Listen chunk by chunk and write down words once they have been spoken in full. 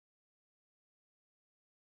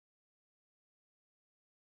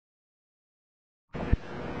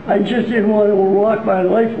I just didn't want to walk my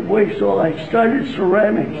life away, so I started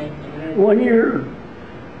ceramics. 1 year,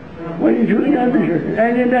 went into another year,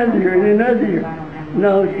 and another year, and another year.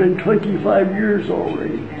 Now it's been 25 years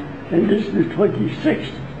already, and this is the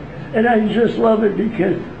 26th. And I just love it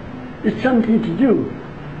because it's something to do.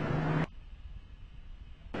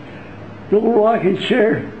 Little rocking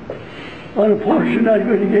chair on a porch is not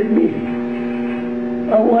going to get me.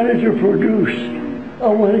 I wanted to produce. I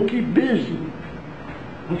want to keep busy.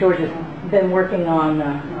 George has been working on,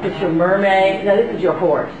 this is your mermaid, no, this is your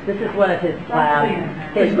horse. This is one of his slab,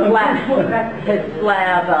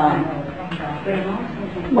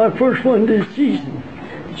 My first one this season.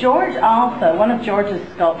 George also, one of George's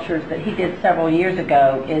sculptures that he did several years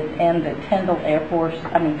ago is in the Tyndall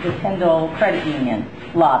the Tyndall Credit Union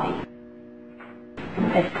lobby.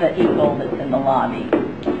 It's the eagle that's in the lobby.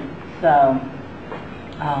 So,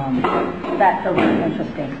 that's a really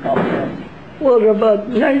interesting sculpture. Well, they're about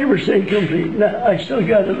 90% complete. Now, I still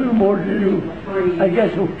got a little more to do. I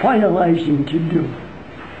got some finalizing to do.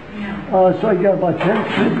 So I got about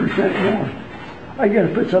 10% more. I got to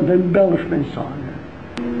put some embellishments on there.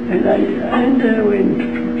 And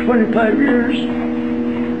in 25 years,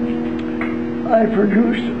 I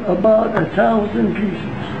produced about 1,000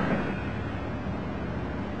 pieces.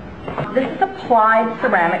 This is applied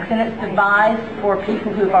ceramics, and it's devised for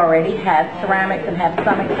people who've already had ceramics and have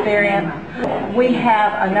some experience. We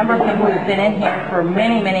have a number of people who've been in here for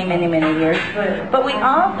many years, but we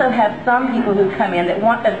also have some people who come in that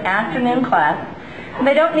want an afternoon class.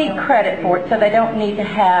 They don't need credit for it, so they don't need to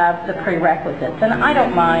have the prerequisites, and I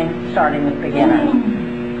don't mind starting with beginners.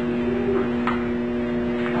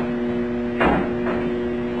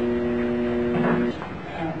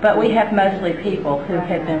 But we have mostly people who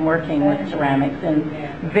have been working with ceramics in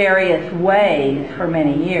various ways for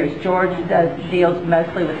many years. George deals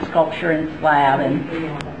mostly with sculpture and slab,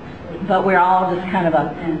 but we're all just kind of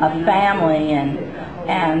a family, and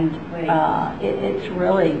it's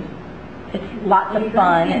really, it's lots of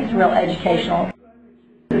fun. It's real educational.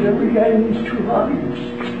 Every guy needs two hobbies.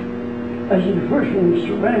 I said the first one is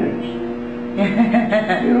ceramics.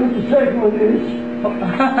 You know what the second one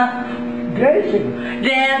is? Dancing.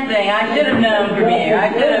 Dancing. I should have known from you.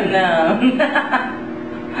 I should have known.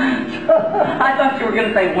 I thought you were going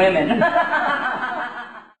to say women.